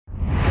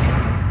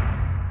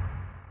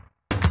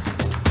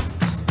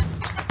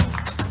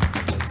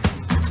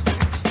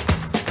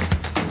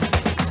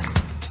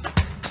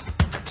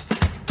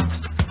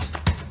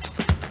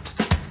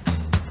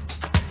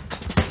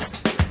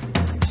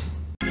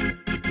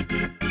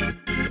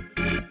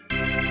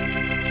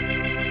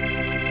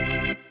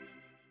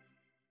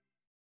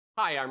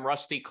Hi, I'm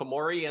Rusty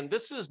Komori, and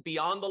this is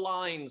Beyond the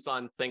Lines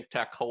on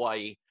ThinkTech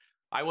Hawaii.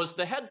 I was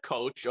the head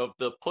coach of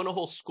the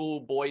Punahou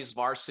School boys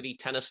varsity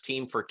tennis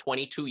team for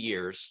 22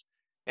 years,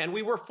 and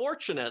we were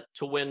fortunate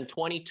to win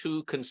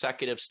 22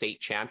 consecutive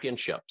state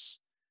championships.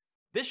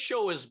 This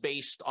show is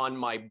based on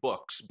my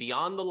books,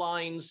 Beyond the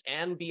Lines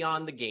and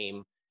Beyond the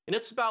Game, and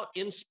it's about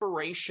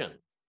inspiration,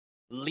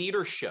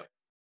 leadership,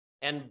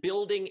 and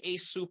building a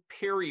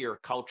superior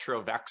culture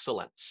of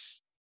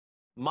excellence.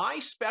 My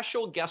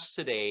special guest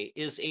today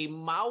is a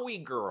Maui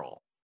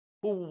girl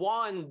who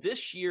won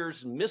this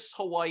year's Miss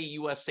Hawaii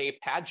USA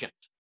pageant.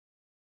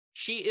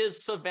 She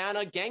is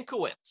Savannah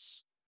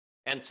Gankiewicz,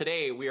 and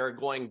today we are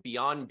going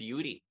beyond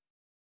beauty.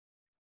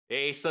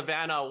 Hey,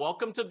 Savannah,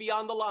 welcome to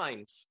Beyond the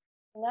Lines.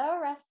 Hello,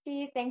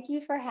 Rusty. Thank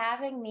you for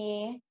having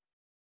me.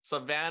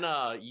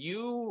 Savannah,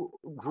 you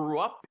grew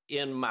up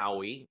in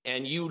Maui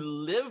and you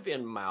live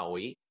in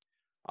Maui.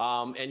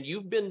 And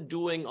you've been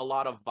doing a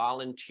lot of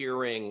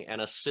volunteering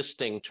and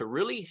assisting to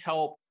really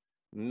help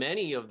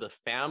many of the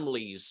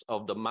families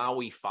of the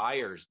Maui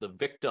fires, the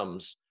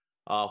victims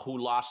who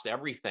lost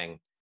everything.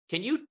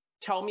 Can you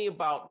tell me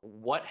about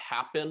what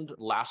happened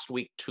last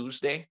week,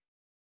 Tuesday?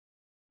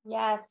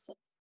 Yes,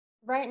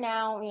 right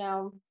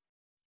now,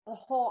 the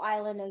whole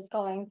island is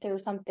going through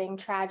something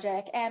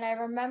tragic. And I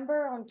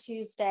remember on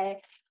Tuesday,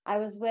 I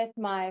was with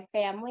my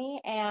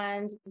family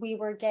and we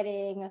were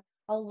getting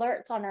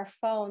alerts on our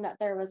phone that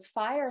there was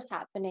fires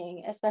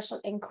happening,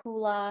 especially in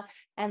Kula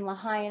and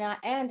Lahaina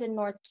and in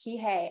North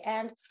Kihei.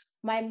 And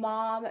my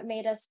mom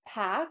made us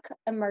pack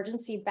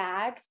emergency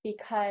bags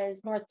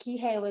because North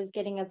Kihei was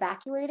getting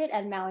evacuated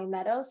and Maui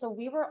Meadow. So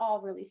we were all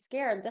really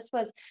scared. This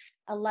was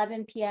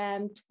 11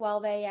 p.m.,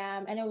 12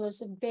 a.m., and it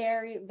was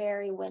very,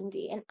 very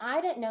windy. And I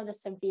didn't know the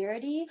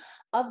severity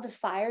of the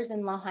fires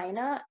in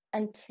Lahaina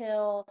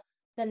until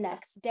the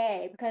next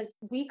day because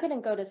we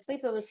couldn't go to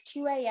sleep. It was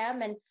 2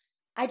 a.m. and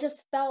I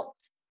just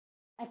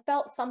I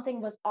felt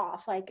something was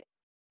off.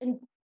 And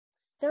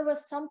there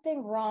was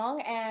something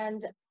wrong.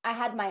 And I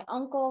had my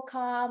uncle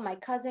come, my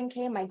cousin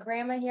came, my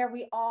grandma here.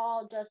 We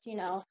all just,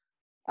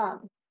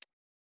 um,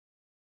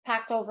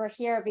 packed over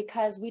here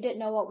because we didn't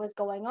know what was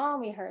going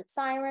on. We heard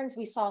sirens,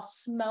 we saw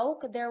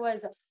smoke. There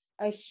was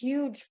a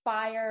huge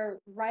fire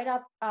right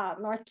up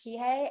North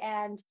Kihei,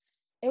 and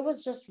it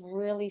was just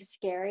really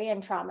scary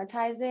and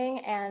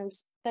traumatizing. And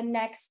the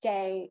next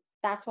day,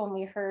 that's when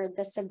we heard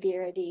the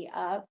severity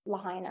of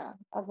Lahaina,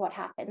 of what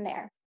happened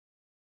there.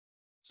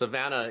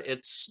 Savannah,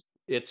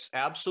 it's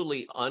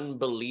absolutely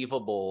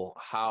unbelievable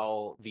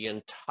how the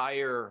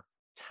entire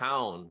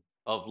town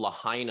of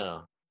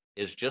Lahaina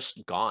is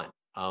just gone.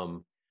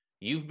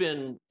 You've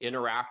been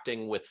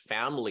interacting with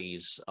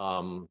families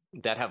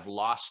that have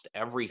lost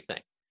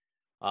everything.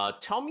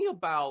 Tell me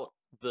about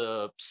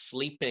the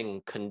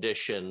sleeping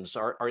conditions.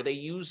 Are they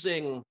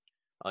using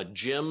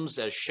gyms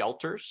as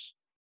shelters?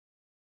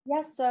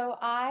 Yes, so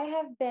I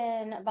have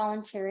been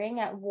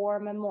volunteering at War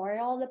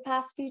Memorial the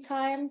past few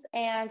times,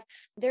 and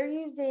they're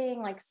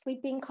using like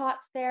sleeping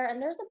cots there, and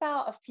there's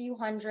about a few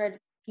hundred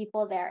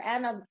people there,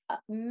 and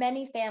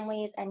many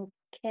families and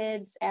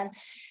kids, and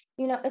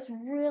it's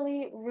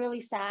really, really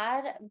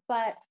sad,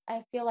 but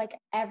I feel like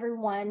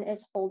everyone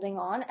is holding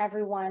on.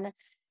 Everyone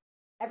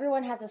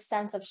has a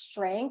sense of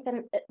strength,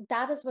 and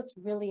that is what's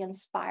really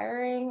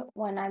inspiring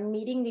when I'm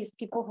meeting these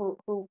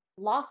people who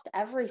lost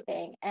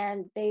everything,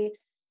 and they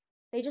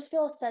just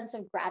feel a sense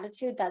of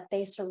gratitude that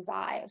they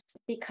survived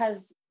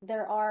because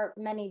there are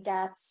many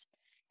deaths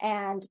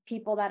and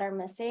people that are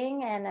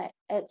missing, and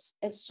it's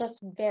just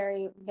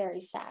very,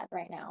 very sad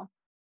right now.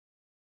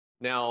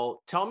 Now,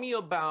 tell me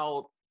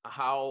about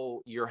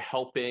how you're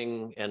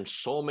helping, and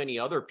so many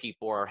other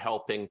people are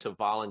helping to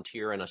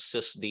volunteer and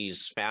assist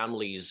these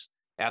families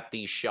at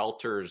these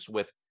shelters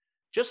with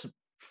just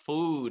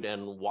food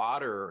and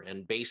water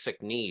and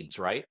basic needs,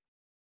 right?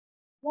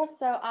 Yes,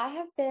 so I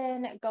have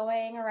been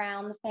going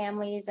around the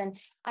families and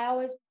I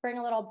always bring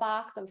a little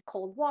box of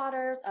cold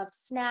waters, of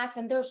snacks,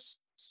 and there's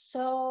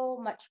so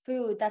much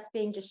food that's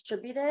being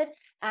distributed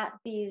at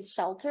these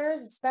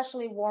shelters,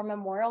 especially War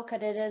Memorial,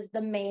 because it is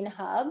the main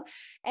hub.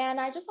 And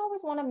I just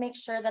always want to make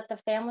sure that the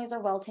families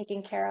are well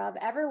taken care of,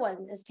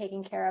 everyone is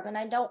taken care of. And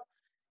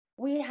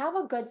we have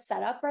a good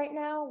setup right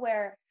now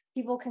where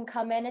people can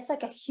come in. It's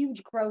like a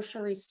huge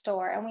grocery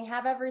store, and we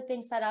have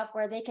everything set up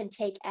where they can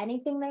take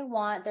anything they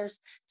want. There's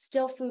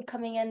still food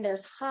coming in,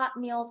 there's hot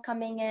meals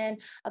coming in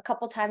a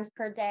couple times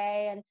per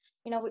day. And,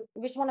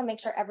 we just want to make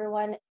sure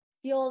everyone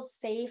feels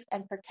safe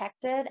and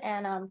protected.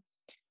 And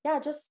yeah,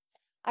 just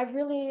I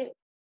really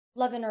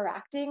love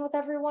interacting with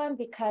everyone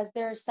because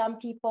there's some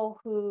people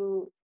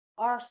who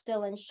are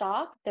still in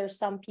shock. There's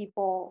some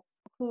people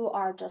who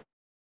are just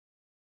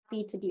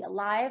happy to be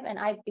alive. And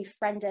I've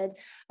befriended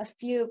a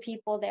few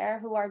people there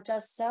who are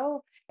just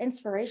so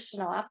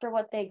inspirational after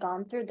what they've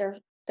gone through.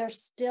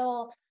 There's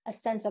still a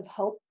sense of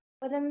hope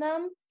within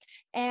them.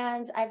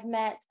 And I've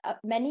met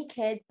many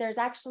kids. There's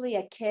actually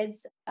a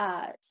kids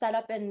set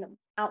up in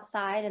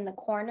outside in the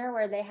corner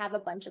where they have a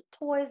bunch of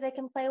toys they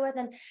can play with.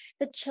 And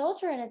the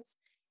children,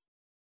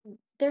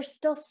 they're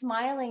still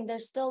smiling, they're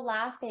still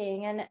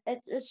laughing, and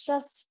it's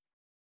just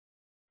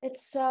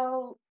it's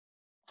so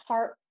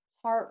heart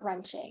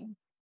heart-wrenching.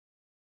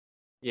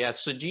 Yeah.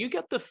 So do you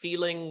get the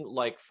feeling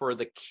like for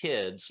the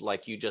kids,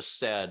 like you just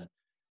said,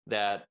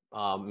 that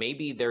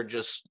maybe they're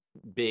just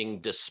being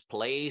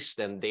displaced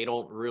and they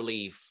don't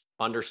really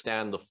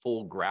understand the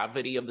full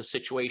gravity of the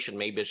situation?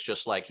 Maybe it's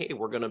just like, hey,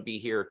 we're going to be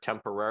here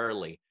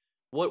temporarily.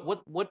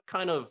 What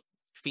kind of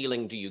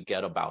feeling do you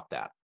get about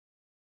that?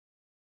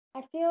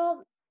 I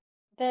feel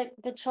that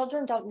the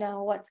children don't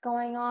know what's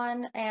going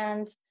on,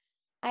 and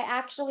I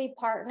actually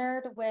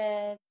partnered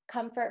with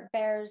Comfort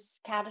Bears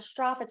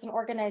Catastrophe. It's an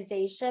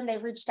organization. They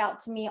reached out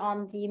to me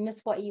on the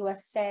Miss What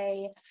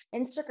USA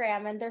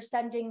Instagram, and they're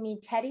sending me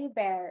teddy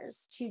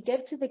bears to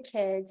give to the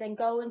kids and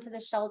go into the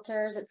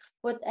shelters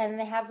and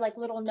they have like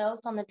little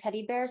notes on the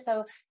teddy bear.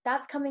 So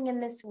that's coming in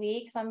this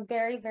week. So I'm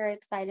very, very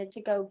excited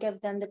to go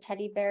give them the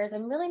teddy bears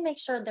and really make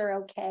sure they're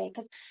okay,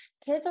 because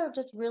kids are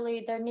just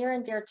really, they're near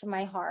and dear to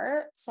my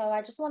heart. So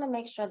I just want to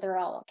make sure they're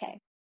all okay.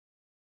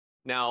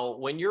 Now,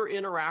 when you're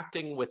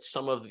interacting with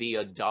some of the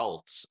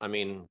adults, I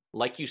mean,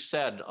 like you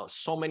said,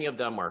 so many of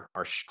them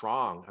are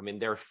strong. I mean,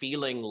 they're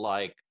feeling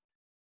like,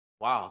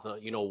 wow,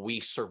 we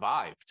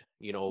survived,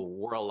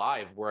 we're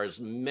alive, whereas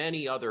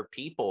many other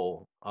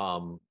people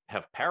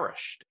have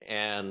perished.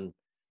 And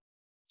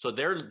so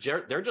they're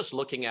just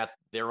looking at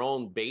their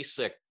own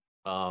basic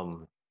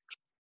um,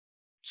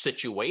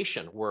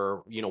 situation where,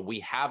 we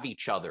have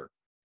each other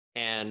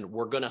and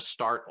we're going to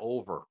start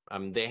over. I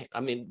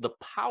mean, the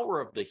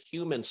power of the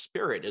human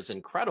spirit is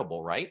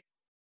incredible, right?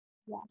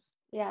 Yes,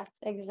 yes,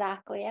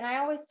 exactly. And I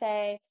always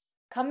say,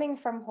 coming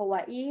from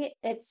Hawaii,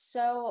 it's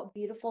so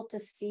beautiful to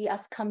see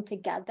us come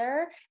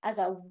together as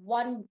a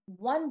one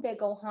big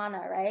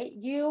ohana, right?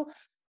 You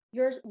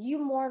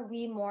mourn,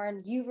 we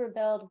mourn, you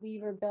rebuild, we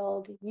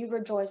rebuild, you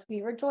rejoice, we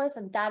rejoice.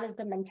 And that is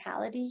the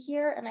mentality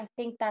here. And I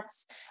think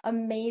that's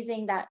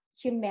amazing that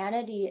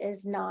humanity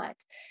is not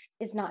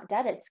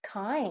dead. It's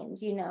kind,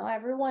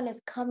 everyone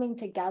is coming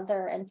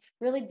together and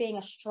really being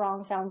a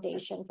strong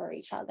foundation for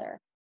each other.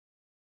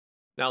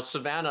 Now,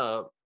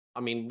 Savannah, I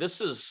mean, this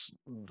is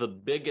the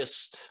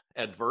biggest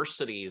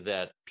adversity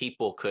that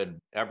people could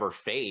ever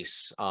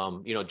face,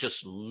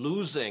 just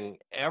losing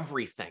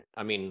everything.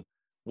 I mean,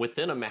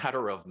 within a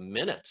matter of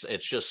minutes,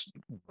 it's just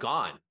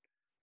gone.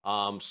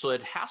 So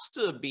it has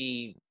to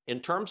be, in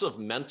terms of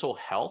mental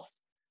health,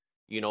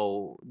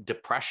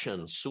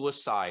 depression,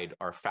 suicide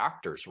are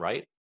factors,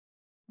 right?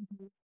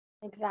 Mhm.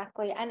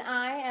 Exactly. And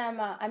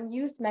I'm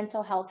youth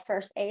mental health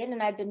first aid,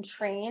 and I've been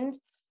trained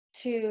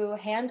to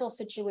handle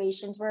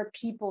situations where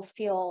people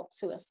feel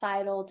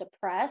suicidal,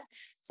 depressed.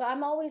 So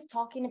I'm always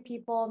talking to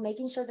people,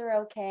 making sure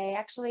they're okay.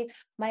 Actually,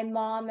 my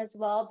mom as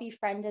well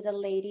befriended a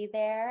lady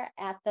there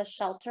at the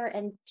shelter,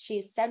 and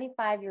she's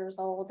 75 years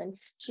old, and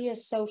she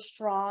is so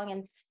strong.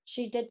 And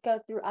she did go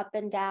through up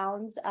and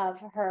downs of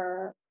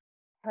her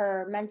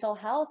mental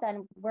health,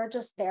 and we're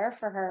just there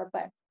for her.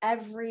 But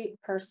every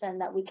person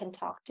that we can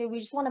talk to, we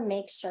just want to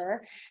make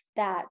sure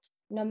that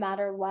no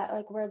matter what,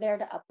 like, we're there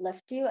to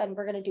uplift you, and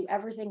we're going to do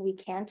everything we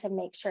can to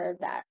make sure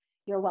that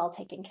you're well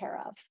taken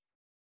care of.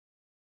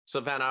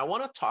 Savannah, I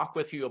want to talk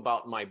with you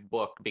about my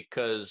book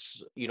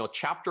because,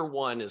 chapter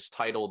one is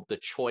titled The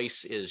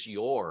Choice is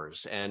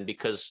Yours. And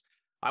because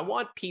I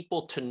want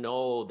people to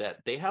know that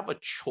they have a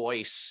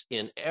choice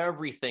in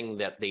everything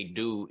that they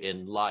do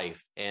in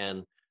life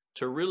and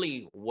to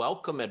really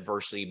welcome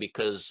adversity,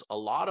 because a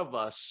lot of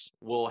us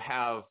will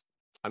have,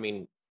 I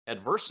mean,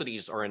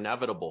 adversities are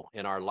inevitable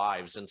in our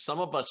lives, and some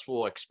of us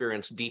will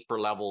experience deeper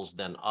levels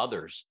than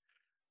others.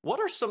 What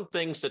are some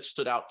things that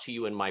stood out to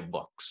you in my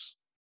books?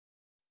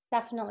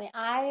 Definitely.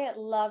 I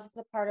loved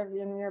the part of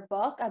in your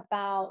book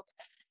about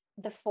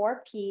the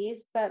four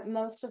P's, but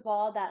most of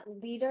all, that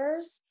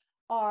leaders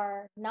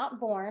are not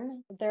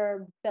born,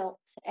 they're built.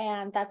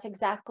 And that's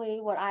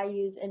exactly what I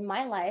use in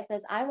my life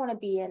is I want to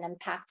be an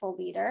impactful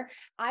leader.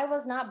 I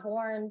was not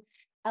born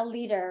a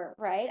leader,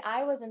 right?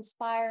 I was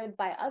inspired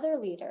by other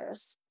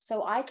leaders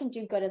so I can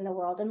do good in the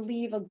world and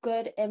leave a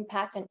good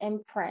impact and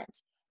imprint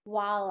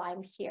while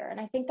I'm here. And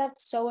I think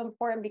that's so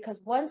important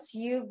because once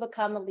you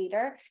become a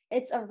leader,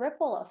 it's a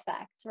ripple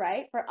effect,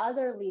 right? For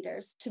other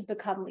leaders to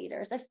become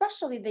leaders,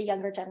 especially the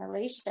younger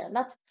generation.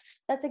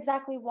 That's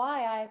exactly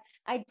why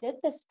I did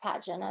this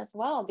pageant as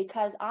well,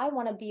 because I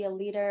want to be a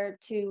leader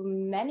to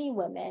many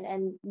women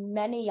and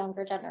many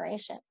younger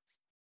generations.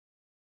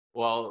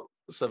 Well,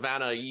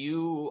 Savannah,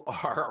 you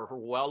are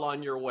well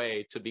on your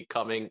way to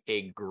becoming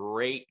a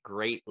great,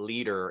 great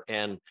leader.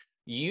 And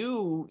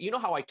you know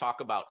how I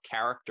talk about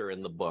character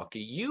in the book.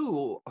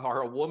 You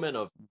are a woman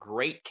of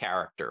great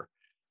character.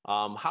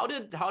 How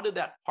did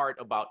that part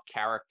about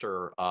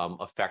character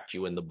affect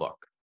you in the book?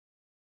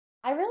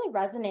 I really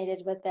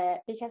resonated with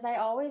it because I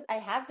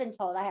have been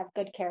told I have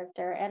good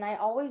character, and I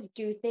always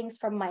do things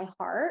from my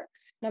heart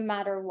no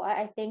matter what.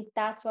 I think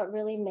that's what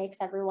really makes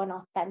everyone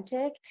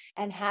authentic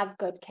and have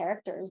good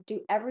characters, do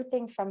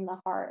everything from the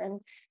heart. And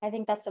I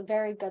think that's a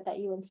very good that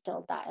you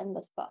instilled that in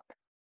this book.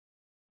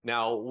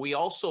 Now, we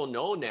also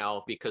know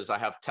now, because I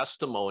have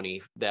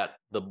testimony, that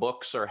the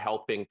books are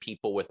helping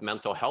people with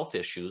mental health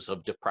issues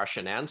of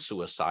depression and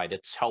suicide.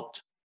 It's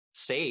helped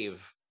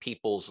save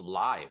people's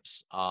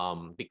lives,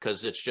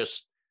 because it's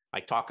just, I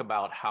talk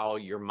about how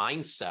your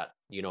mindset,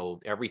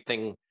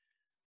 everything,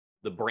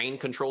 the brain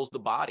controls the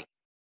body.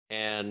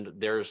 And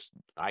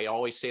I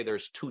always say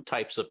there's two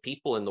types of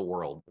people in the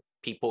world: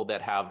 people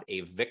that have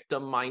a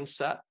victim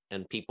mindset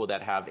and people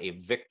that have a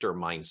victor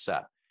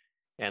mindset.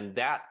 And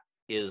that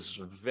is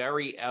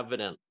very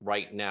evident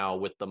right now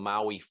with the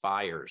Maui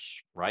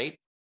fires, right?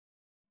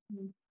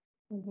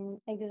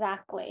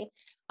 Exactly.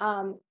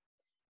 Um,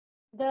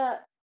 the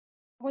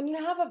when you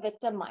have a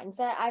victim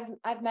mindset,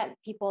 I've met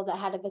people that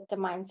had a victim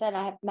mindset.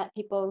 I have met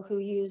people who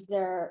use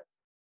their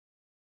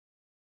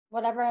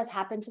whatever has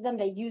happened to them,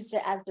 they used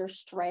it as their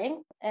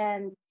strength.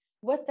 And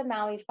with the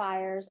Maui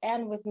fires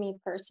and with me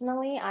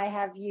personally, I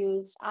have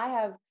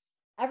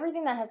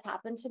everything that has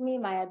happened to me,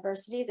 my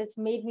adversities, it's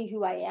made me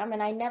who I am.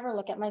 And I never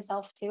look at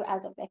myself too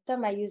as a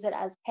victim. I use it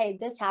as, hey,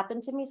 this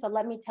happened to me. So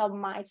let me tell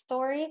my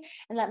story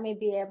and let me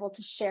be able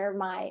to share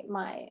my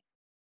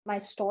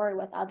story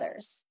with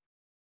others.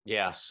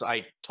 Yes,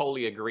 I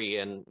totally agree.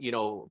 And,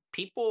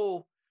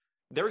 people,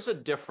 there's a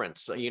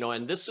difference,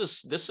 and this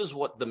is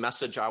what the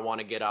message I want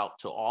to get out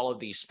to all of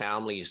these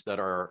families that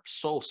are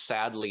so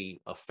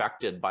sadly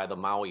affected by the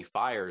Maui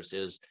fires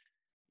is,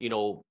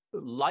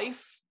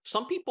 life,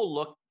 some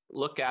people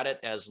look at it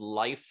as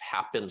life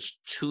happens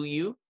to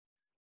you.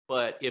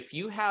 But if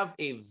you have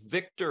a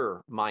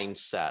victor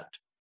mindset,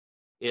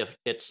 if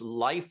it's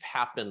life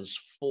happens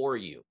for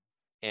you,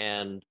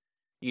 and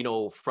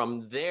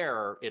from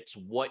there it's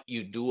what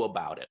you do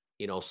about it.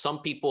 Some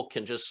people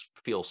can just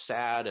feel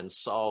sad and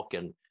sulk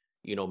and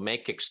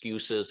make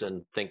excuses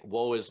and think,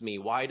 woe is me,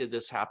 why did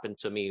this happen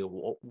to me,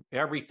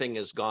 everything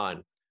is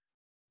gone.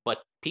 But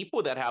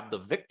people that have the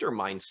victor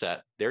mindset,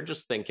 they're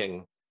just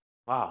thinking,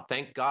 wow,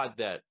 thank God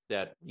that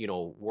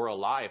we're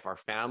alive, our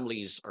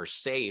families are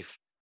safe,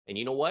 and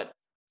you know what,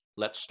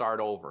 let's start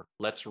over,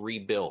 let's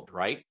rebuild,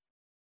 right?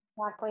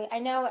 Exactly. I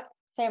know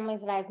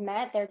families that I've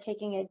met, they're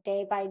taking it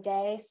day by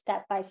day,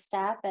 step by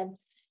step, and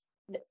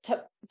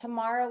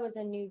tomorrow is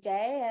a new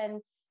day.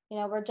 And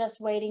we're just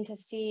waiting to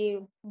see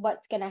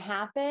what's going to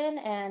happen.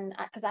 And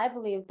because I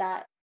believe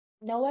that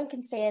no one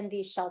can stay in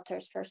these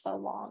shelters for so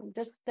long,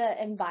 just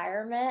the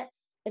environment,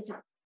 it's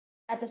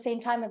at the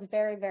same time it's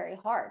very, very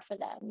hard for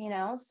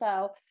them.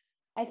 So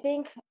I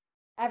think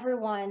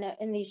everyone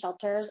in these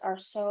shelters are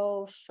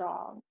so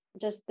strong.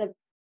 Just the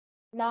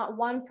not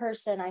one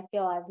person I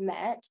feel I've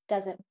met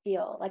doesn't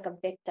feel like a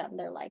victim.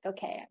 They're like,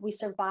 okay, we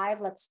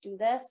survived, let's do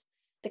this,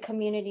 the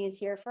community is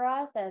here for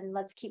us, and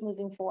let's keep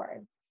moving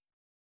forward.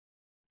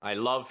 I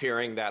love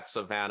hearing that,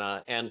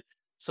 Savannah. And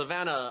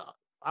Savannah,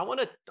 I want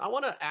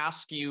to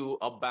ask you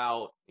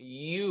about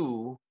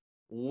you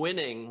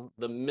winning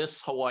the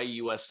Miss Hawaii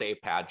USA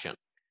pageant.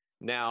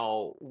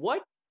 Now,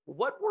 what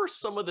were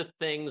some of the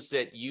things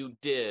that you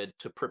did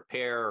to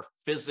prepare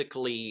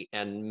physically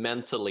and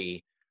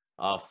mentally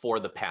for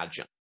the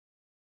pageant?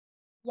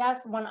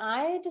 Yes, when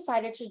I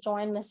decided to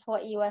join Miss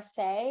Hawaii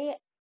USA,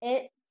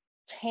 it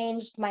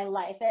changed my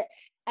life.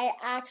 I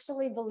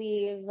actually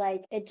believe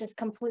like it just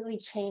completely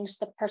changed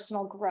the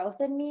personal growth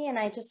in me, and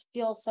I just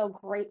feel so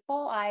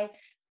grateful.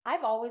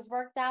 I've always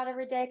worked out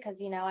every day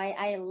because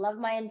I love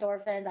my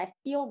endorphins. I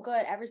feel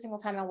good every single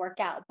time I work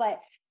out, but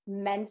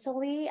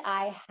mentally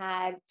I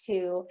had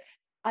to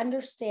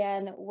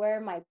understand where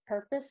my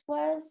purpose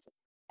was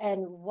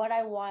and what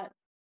I want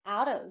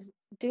out of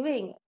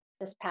doing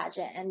this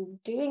pageant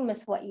and doing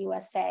Miss What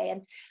USA.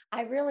 And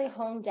I really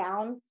honed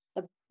down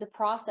the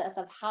process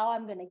of how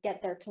I'm going to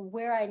get there to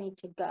where I need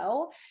to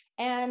go.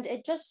 And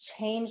it just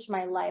changed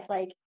my life.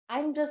 Like,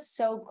 I'm just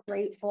so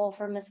grateful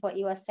for Miss What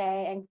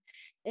USA. And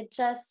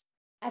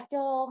I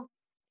feel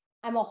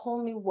I'm a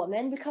whole new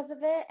woman because of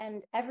it.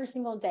 And every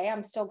single day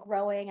I'm still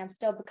growing, I'm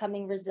still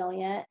becoming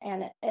resilient.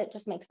 And it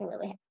just makes me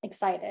really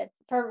excited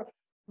for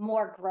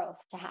more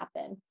growth to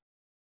happen.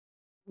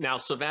 Now,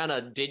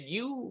 Savannah, did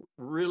you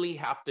really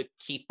have to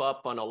keep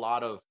up on a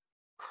lot of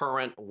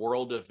current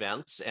world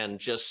events and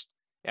just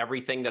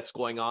everything that's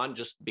going on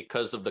just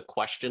because of the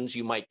questions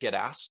you might get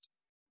asked?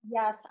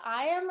 Yes,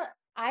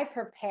 I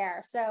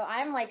prepare. So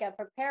I'm like a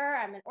preparer,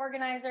 I'm an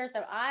organizer.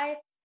 So I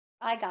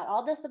got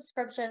all the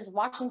subscriptions,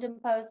 Washington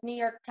Post, New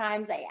York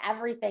Times,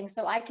 everything,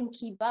 so I can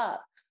keep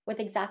up with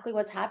exactly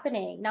what's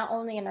happening, not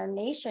only in our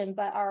nation,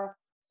 but our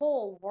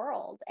whole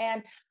world.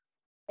 And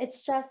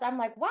it's just, I'm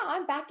like, wow,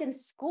 I'm back in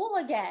school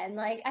again.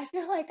 Like, I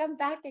feel like I'm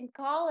back in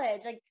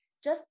college. Like,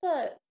 just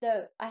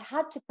I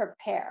had to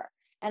prepare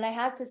and I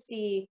had to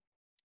see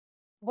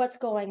what's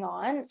going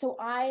on. So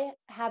I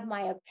have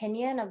my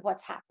opinion of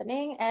what's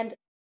happening. And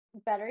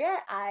better yet,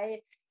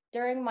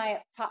 during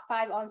my top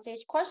five on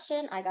stage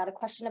question, I got a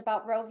question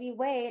about Roe v.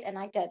 Wade, and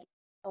I did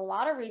a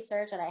lot of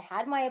research and I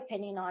had my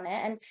opinion on it.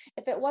 And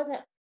if it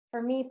wasn't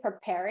for me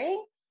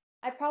preparing,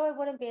 I probably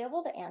wouldn't be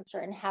able to answer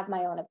and have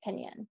my own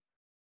opinion.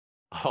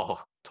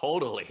 Oh,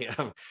 totally.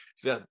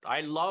 So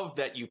I love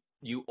that you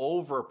you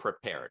over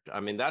prepared. I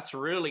mean, that's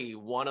really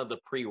one of the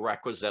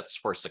prerequisites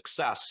for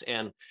success.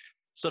 And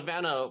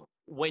Savannah,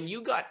 when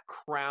you got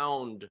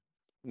crowned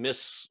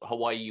Miss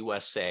Hawaii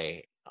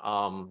USA,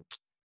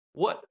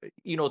 what,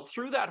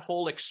 through that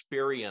whole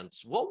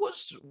experience,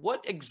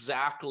 what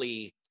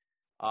exactly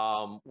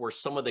were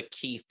some of the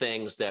key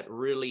things that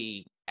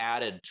really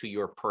added to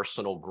your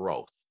personal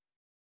growth?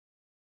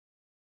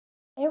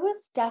 It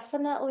was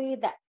definitely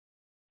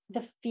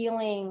the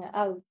feeling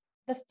of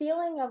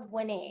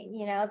winning,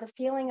 the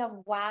feeling of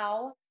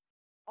wow,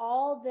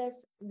 all this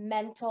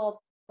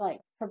mental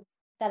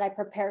that I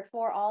prepared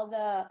for, all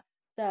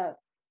the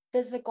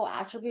physical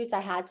attributes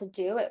I had to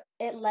do,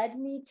 it led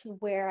me to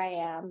where I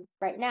am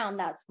right now. And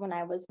that's when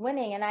I was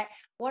winning. And I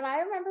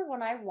remember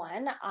when I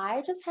won,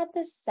 I just had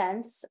this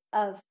sense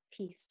of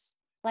peace.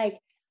 Like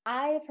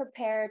I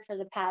prepared for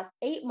the past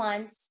 8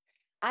 months.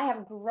 I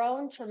have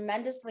grown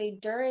tremendously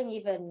during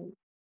even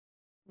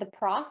the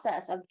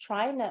process of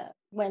trying to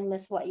win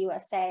Miss What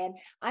USA. And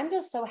I'm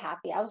just so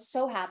happy. I was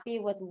so happy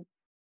with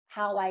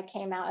how I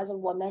came out as a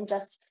woman,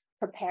 just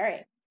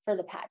preparing for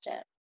the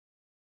pageant.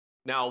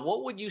 Now,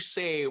 what would you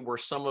say were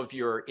some of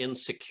your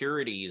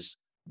insecurities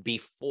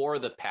before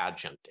the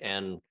pageant,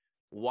 and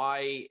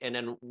why? And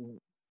then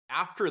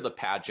after the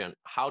pageant,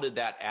 how did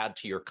that add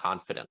to your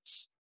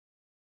confidence?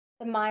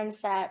 The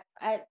mindset.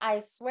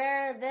 I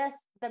swear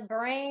the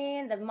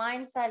brain, the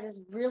mindset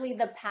is really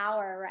the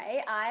power,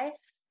 right?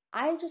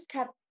 I just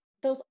kept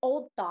those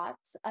old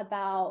thoughts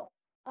about,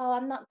 oh,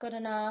 I'm not good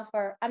enough,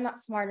 or I'm not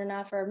smart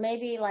enough, or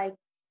maybe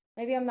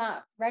I'm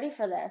not ready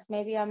for this.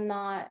 Maybe I'm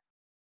not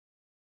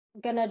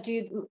gonna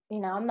do,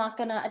 I'm not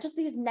gonna, just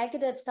these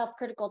negative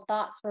self-critical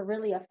thoughts were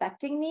really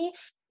affecting me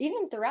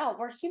even throughout.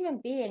 We're human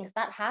beings,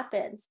 that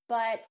happens.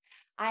 But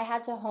I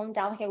had to hone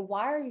down, okay,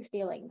 why are you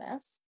feeling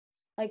this?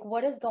 Like,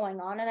 what is going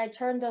on? And I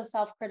turned those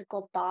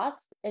self-critical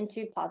thoughts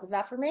into positive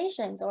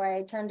affirmations, or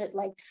I turned it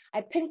like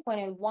I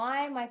pinpointed,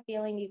 why am I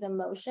feeling these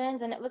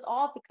emotions? And it was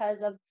all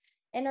because of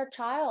inner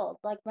child.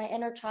 Like my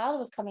inner child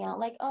was coming out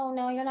like, oh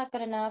no, you're not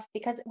good enough.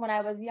 Because when I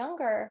was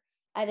younger,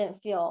 I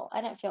didn't feel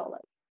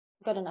like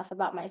good enough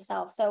about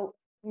myself. So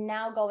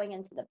now going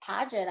into the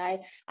pageant, I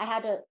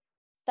had to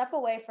step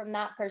away from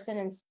that person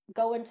and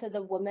go into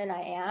the woman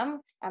I am.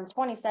 I'm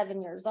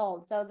 27 years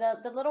old. So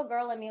the little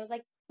girl in me was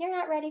like, you're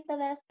not ready for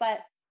this. But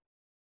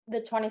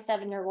the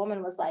 27-year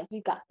woman was like,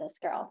 you got this,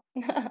 girl.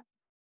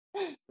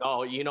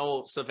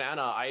 Oh,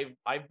 Savannah,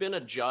 I've been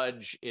a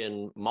judge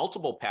in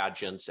multiple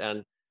pageants,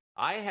 and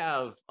I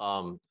have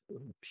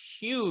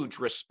huge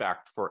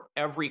respect for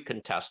every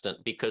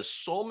contestant because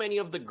so many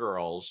of the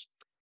girls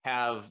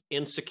have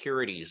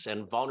insecurities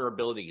and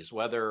vulnerabilities,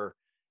 whether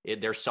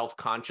they're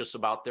self-conscious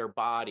about their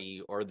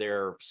body, or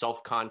they're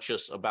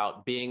self-conscious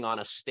about being on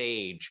a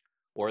stage,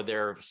 or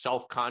they're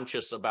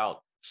self-conscious about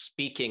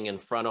speaking in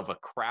front of a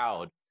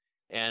crowd.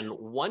 And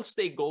once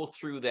they go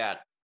through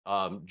that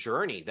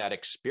journey, that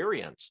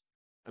experience,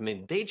 I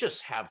mean, they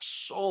just have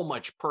so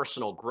much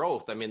personal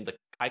growth. I mean,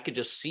 I could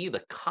just see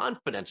the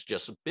confidence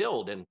just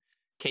build. And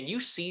can you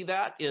see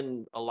that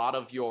in a lot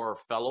of your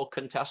fellow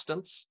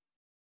contestants?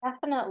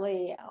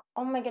 Definitely.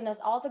 Oh my goodness.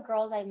 All the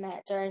girls I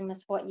met during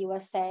Miss What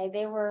USA,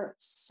 they were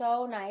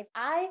so nice.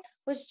 I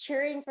was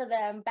cheering for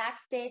them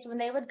backstage when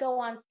they would go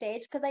on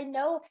stage, because I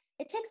know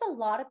it takes a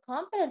lot of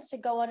confidence to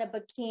go in a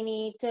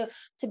bikini,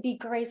 to be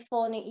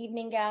graceful in an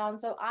evening gown.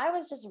 So I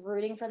was just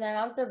rooting for them.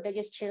 I was their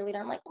biggest cheerleader.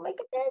 I'm like, oh my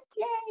goodness,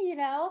 yay.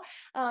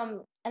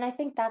 And I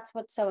think that's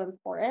what's so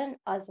important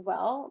as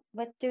well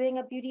with doing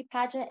a beauty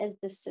pageant is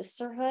the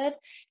sisterhood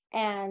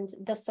and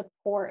the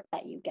support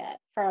that you get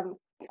from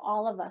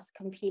all of us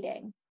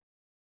competing.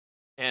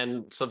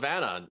 And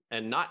Savannah,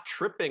 and not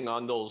tripping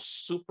on those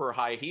super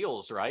high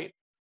heels, right?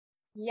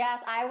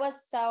 Yes, I was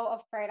so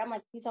afraid. I'm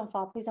like, please don't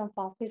fall, please don't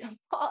fall, please don't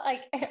fall.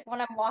 Like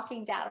when I'm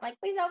walking down, I'm like,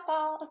 please don't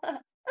fall.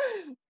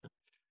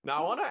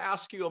 Now, I want to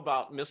ask you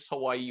about Miss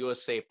Hawaii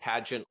USA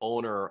pageant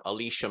owner,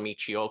 Alicia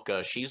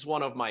Michioka. She's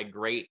one of my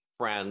great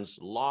friends,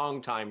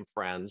 longtime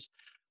friends.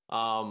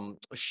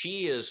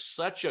 She is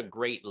such a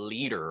great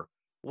leader.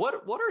 What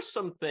are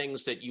some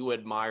things that you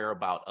admire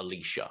about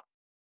Alicia?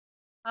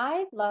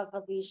 I love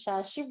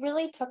Alicia. She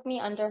really took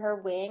me under her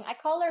wing. I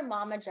call her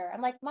Momager.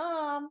 I'm like,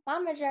 Mom,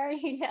 Momager,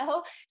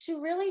 she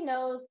really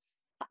knows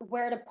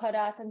where to put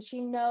us, and she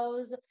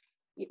knows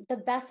the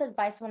best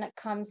advice when it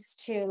comes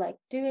to like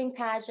doing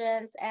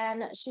pageants.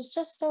 And she's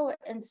just so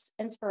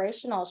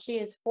inspirational. She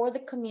is for the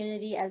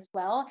community as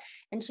well.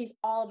 And she's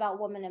all about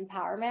woman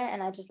empowerment.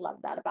 And I just love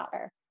that about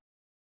her.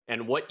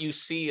 And what you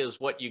see is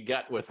what you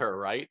get with her,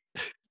 right?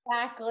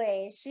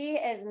 Exactly. She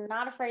is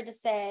not afraid to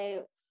say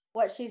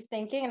what she's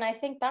thinking. And I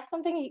think that's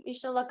something you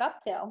should look up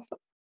to.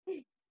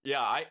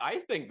 Yeah,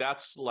 I think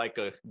that's like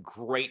a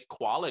great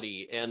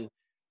quality. And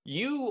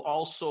you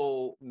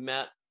also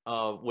met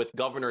with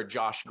Governor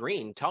Josh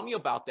Green. Tell me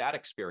about that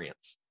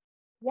experience.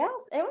 Yes,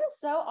 it was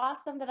so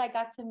awesome that I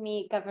got to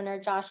meet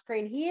Governor Josh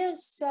Green. He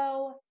is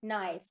so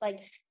nice, like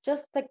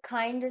just the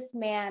kindest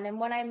man. And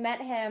when I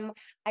met him,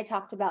 I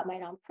talked about my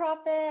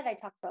nonprofit. I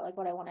talked about like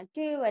what I want to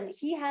do. And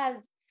he has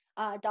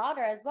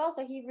daughter as well.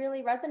 So he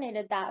really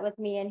resonated that with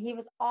me. And he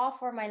was all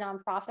for my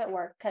nonprofit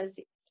work because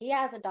he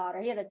has a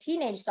daughter. He has a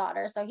teenage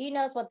daughter. So he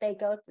knows what they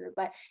go through.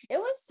 But it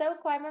was so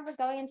cool. I remember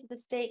going into the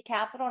state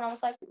capitol and I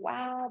was like,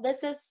 wow,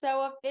 this is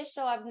so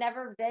official. I've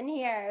never been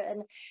here.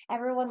 And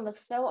everyone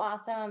was so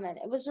awesome. And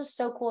it was just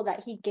so cool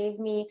that he gave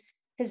me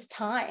his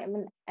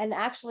time and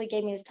actually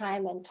gave me his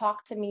time and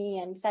talked to me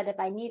and said if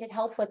I needed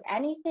help with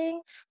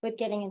anything with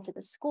getting into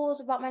the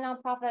schools about my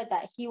nonprofit,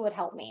 that he would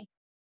help me.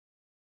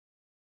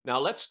 Now,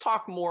 let's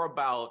talk more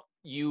about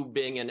you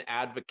being an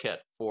advocate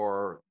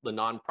for the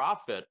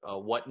nonprofit.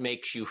 What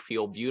makes you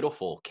feel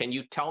beautiful? Can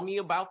you tell me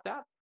about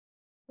that?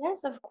 Yes,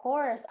 of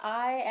course.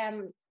 I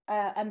am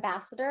an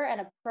ambassador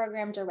and a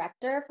program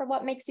director for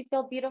What Makes You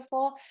Feel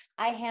Beautiful.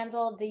 I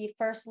handle the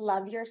First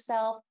Love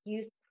Yourself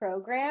youth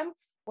program,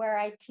 where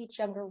I teach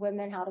younger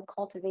women how to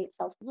cultivate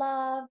self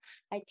love.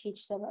 I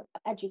teach them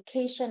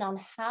education on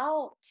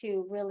how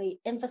to really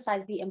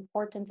emphasize the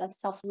importance of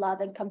self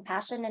love and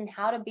compassion and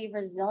how to be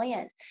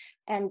resilient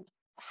and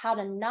how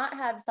to not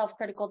have self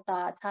critical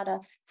thoughts, how to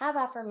have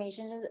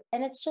affirmations.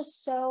 And it's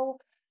just so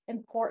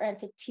important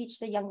to teach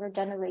the younger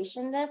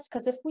generation this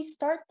because if we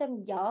start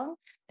them young,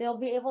 they'll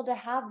be able to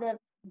have the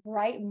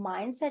right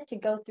mindset to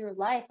go through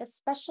life,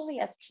 especially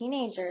as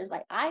teenagers.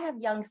 Like I have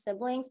young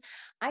siblings.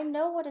 I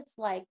know what it's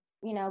like,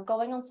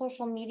 going on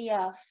social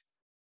media,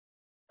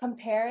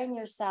 comparing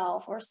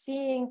yourself or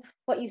seeing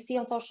what you see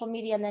on social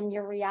media and then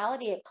your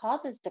reality, it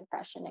causes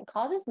depression, it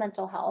causes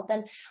mental health.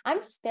 And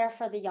I'm just there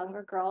for the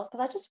younger girls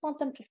because I just want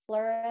them to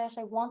flourish.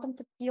 I want them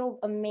to feel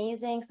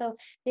amazing so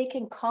they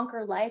can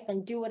conquer life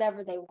and do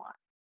whatever they want.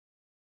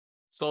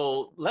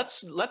 So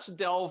let's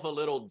delve a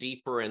little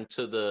deeper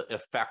into the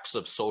effects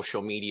of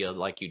social media,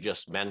 like you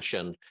just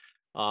mentioned.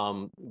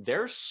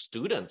 There's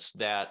students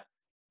that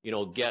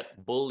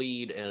get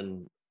bullied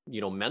and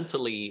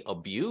mentally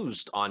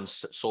abused on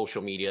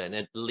social media, and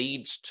it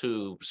leads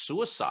to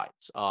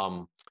suicides.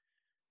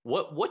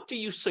 What do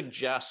you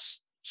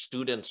suggest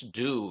students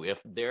do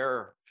if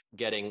they're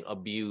getting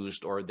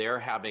abused or they're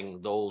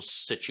having those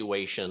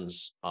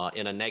situations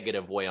in a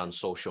negative way on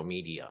social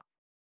media?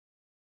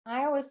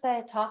 I always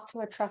say talk to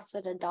a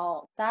trusted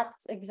adult.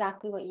 That's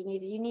exactly what you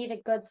need. You need a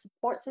good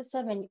support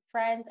system and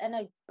friends and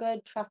a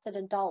good trusted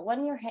adult.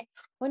 When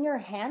you're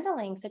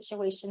handling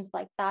situations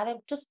like that, it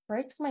just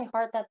breaks my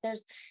heart that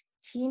there's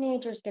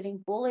teenagers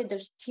getting bullied.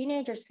 There's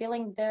teenagers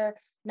feeling they're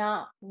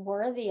not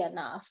worthy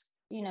enough,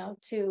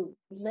 to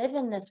live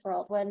in this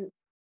world when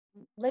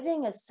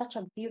living is such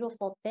a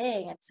beautiful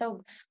thing.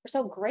 We're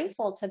so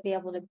grateful to be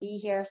able to be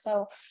here.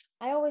 So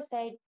I always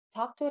say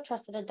talk to a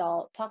trusted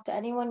adult, talk to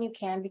anyone you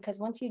can, because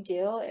once you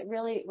do, it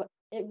really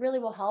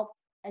will help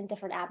in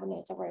different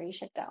avenues of where you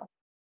should go.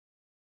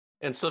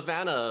 And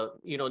Savannah,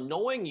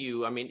 knowing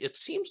you, I mean, it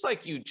seems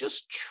like you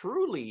just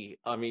truly,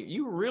 I mean,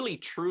 you really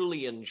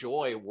truly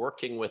enjoy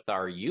working with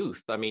our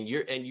youth. I mean,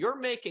 you're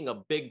making a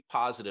big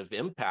positive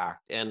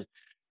impact. And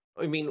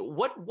I mean,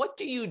 what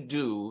do you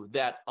do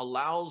that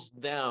allows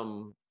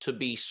them to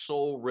be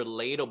so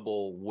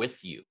relatable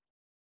with you?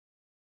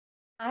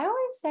 I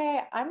always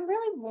say I'm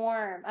really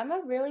warm. I'm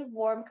a really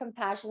warm,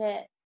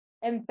 compassionate,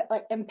 and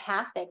like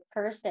empathic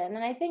person.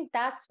 And I think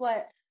that's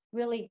what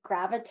really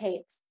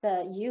gravitates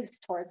the youth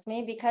towards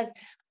me because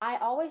I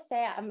always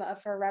say I'm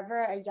forever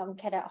a young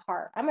kid at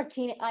heart. I'm a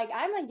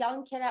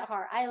young kid at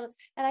heart. And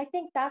I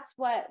think that's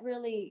what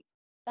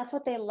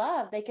they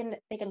love. They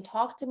can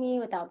talk to me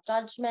without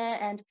judgment.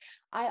 And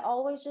I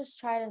always just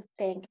try to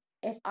think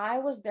if I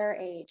was their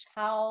age,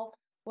 how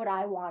would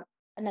I want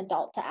an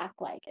adult to act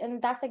like? And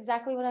that's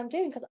exactly what I'm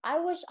doing because I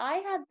wish I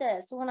had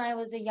this when I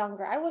was a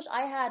younger. I wish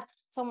I had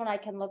someone I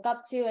can look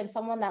up to and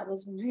someone that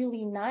was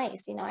really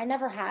nice. I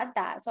never had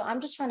that. So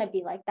I'm just trying to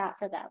be like that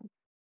for them.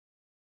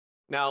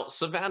 Now,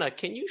 Savannah,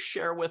 can you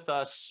share with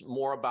us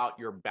more about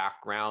your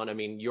background? I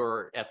mean,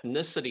 your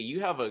ethnicity, you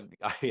have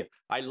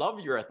I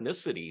love your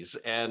ethnicities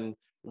and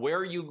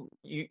where you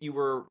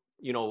were,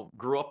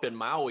 grew up in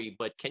Maui,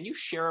 but can you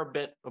share a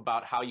bit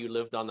about how you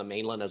lived on the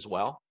mainland as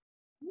well?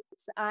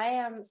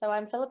 I'm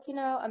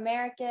Filipino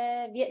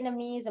American,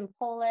 Vietnamese, and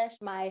Polish.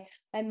 My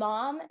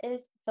mom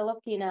is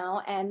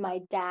Filipino and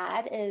my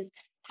dad is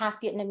half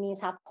Vietnamese,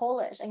 half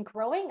Polish. And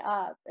growing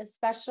up,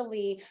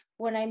 especially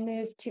when I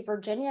moved to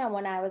Virginia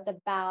when I was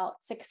about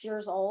 6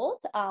 years old,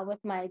 with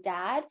my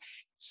dad,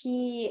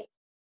 he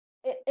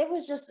it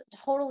was just a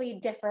totally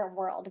different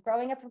world.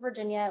 Growing up in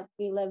Virginia,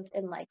 we lived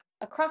in like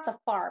across a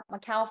farm, a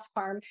cow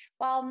farm,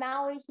 while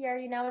Maui here,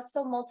 it's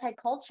so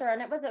multicultural.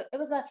 And it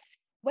was a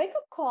wake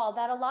up call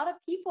that a lot of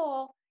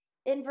people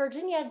in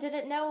Virginia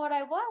didn't know what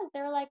I was.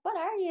 They were like, "What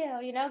are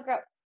you?"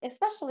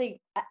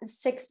 Especially at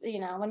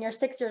when you're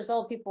 6 years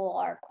old, people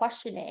are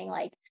questioning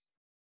like,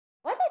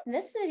 "What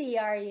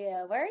ethnicity are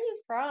you? Where are you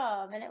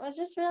from?" And it was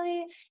just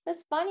really, it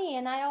was funny.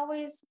 And I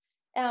always,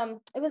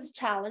 it was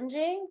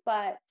challenging,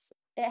 but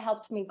it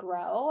helped me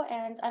grow.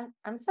 And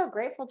I'm so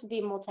grateful to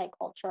be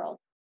multicultural.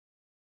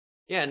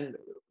 Yeah, and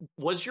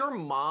was your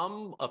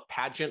mom a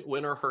pageant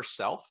winner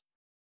herself?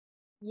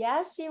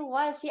 Yes, she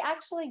was. She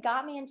actually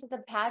got me into the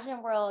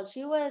pageant world.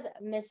 She was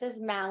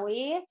Mrs.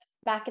 Maui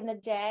back in the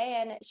day,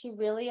 and she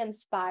really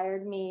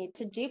inspired me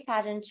to do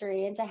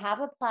pageantry and to have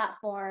a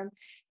platform.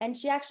 And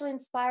she actually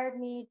inspired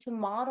me to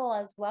model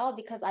as well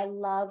because I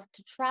love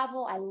to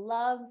travel. I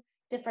love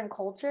different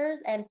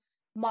cultures, and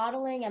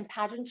modeling and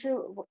pageantry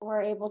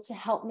were able to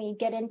help me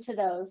get into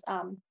those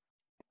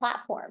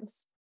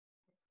platforms.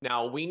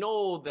 Now, we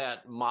know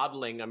that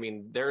modeling, I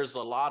mean, there's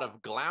a lot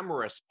of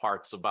glamorous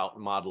parts about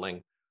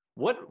modeling.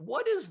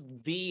 What is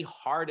the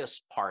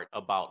hardest part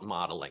about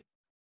modeling?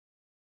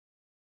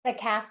 The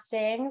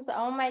castings,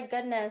 oh my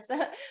goodness.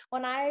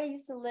 When I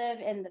used to live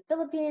in the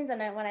Philippines and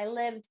when I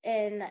lived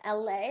in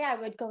LA, I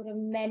would go to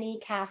many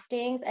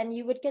castings and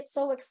you would get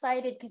so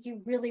excited because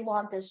you really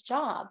want this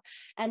job.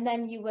 And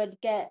then you would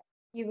get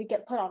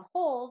put on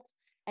hold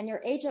and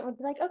your agent would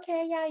be like,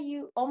 "Okay, yeah,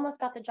 you almost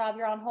got the job,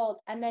 you're on hold."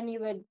 And then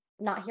you would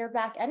not hear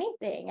back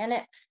anything. And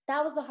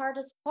that was the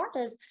hardest part,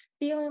 is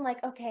feeling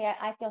like, okay,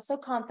 I feel so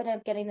confident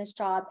of getting this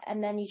job,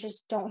 and then you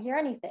just don't hear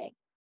anything.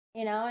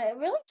 It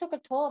really took a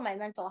toll on my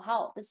mental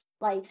health. It's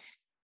like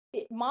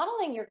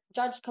modeling, you're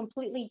judged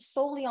completely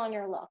solely on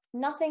your looks,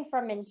 nothing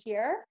from in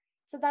here.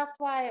 So that's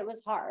why it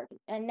was hard.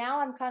 And now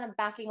I'm kind of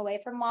backing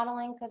away from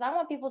modeling because I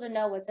want people to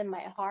know what's in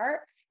my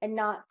heart and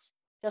not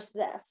just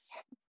this.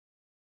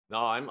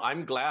 No,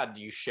 I'm glad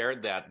you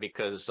shared that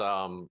because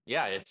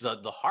yeah, it's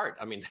the heart.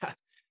 I mean, that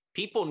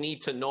people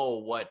need to know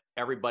what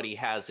everybody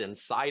has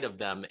inside of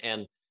them.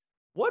 And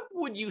what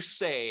would you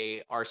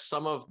say are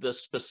some of the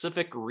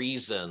specific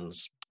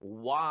reasons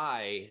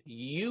why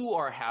you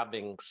are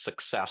having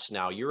success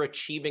now? You're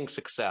achieving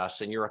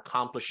success and you're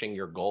accomplishing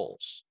your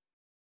goals.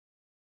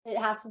 It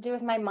has to do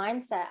with my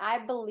mindset. I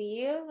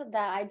believe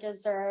that I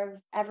deserve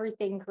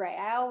everything great.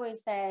 I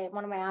always say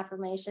one of my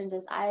affirmations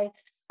is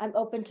I'm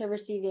open to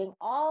receiving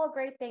all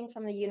great things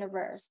from the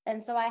universe.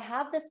 And so I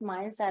have this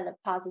mindset of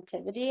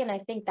positivity, and I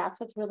think that's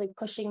what's really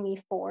pushing me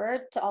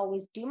forward to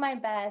always do my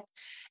best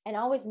and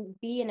always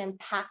be an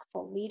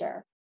impactful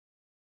leader.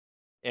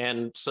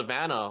 And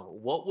Savannah,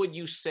 what would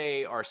you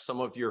say are some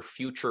of your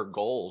future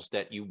goals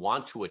that you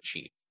want to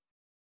achieve?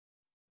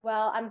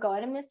 Well, I'm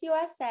going to Miss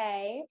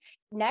USA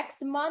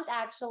next month,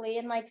 actually,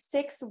 in like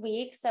 6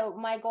 weeks. So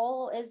my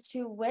goal is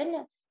to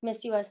win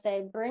Miss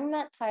USA, bring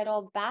that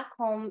title back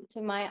home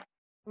to my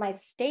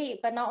state.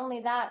 But not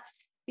only that,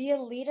 be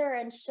a leader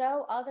and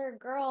show other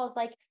girls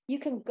like you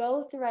can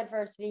go through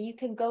adversity, you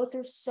can go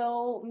through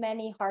so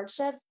many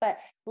hardships, but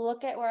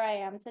look at where I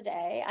am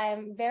today. I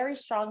am very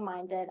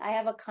strong-minded. I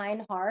have a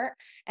kind heart,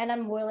 and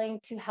I'm willing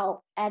to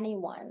help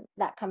anyone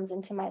that comes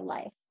into my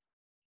life.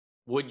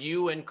 Would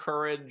you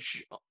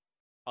encourage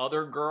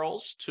other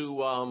girls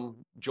to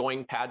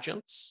join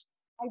pageants?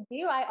 I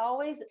do. I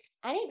always,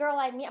 any girl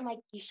I meet, I'm like,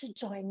 you should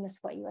join Miss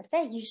What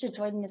USA. You should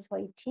join Miss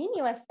What Teen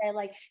USA.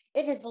 Like,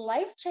 it is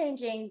life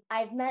changing.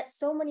 I've met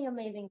so many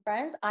amazing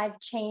friends. I've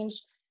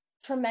changed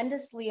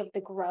tremendously of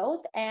the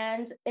growth,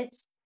 and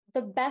it's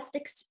the best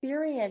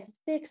experience. It's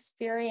the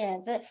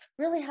experience. It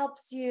really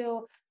helps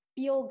you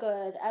feel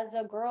good as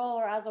a girl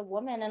or as a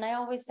woman. And I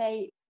always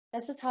say,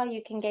 this is how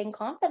you can gain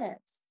confidence.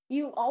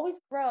 You always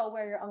grow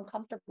where you're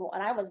uncomfortable.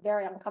 And I was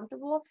very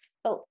uncomfortable,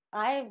 but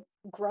I've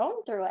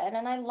grown through it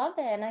and I love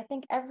it. And I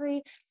think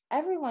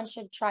everyone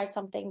should try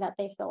something that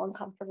they feel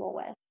uncomfortable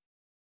with.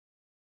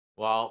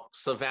 Well,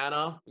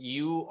 Savannah,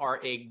 you are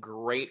a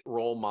great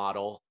role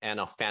model and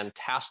a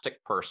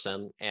fantastic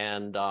person,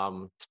 and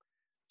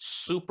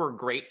super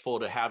grateful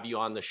to have you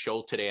on the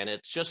show today. And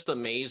it's just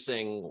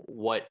amazing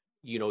what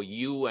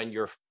you and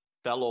your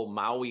fellow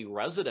Maui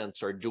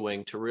residents are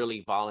doing to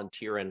really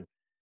volunteer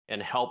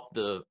and help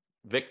the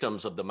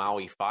victims of the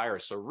Maui fire.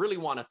 So, really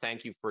want to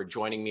thank you for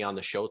joining me on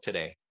the show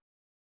today.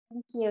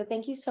 Thank you.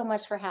 Thank you so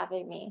much for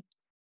having me.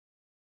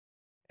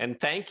 And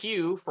thank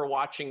you for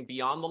watching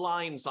Beyond the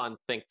Lines on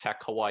ThinkTech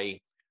Hawaii.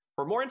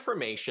 For more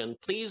information,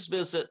 please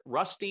visit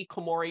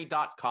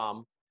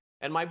rustykomori.com,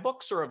 and my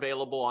books are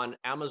available on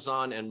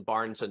Amazon and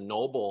Barnes &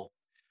 Noble.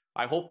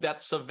 I hope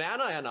that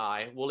Savannah and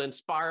I will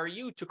inspire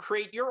you to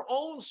create your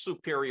own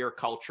superior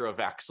culture of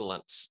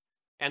excellence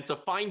and to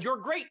find your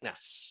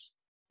greatness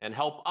and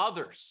help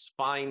others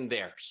find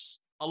theirs.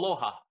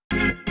 Aloha.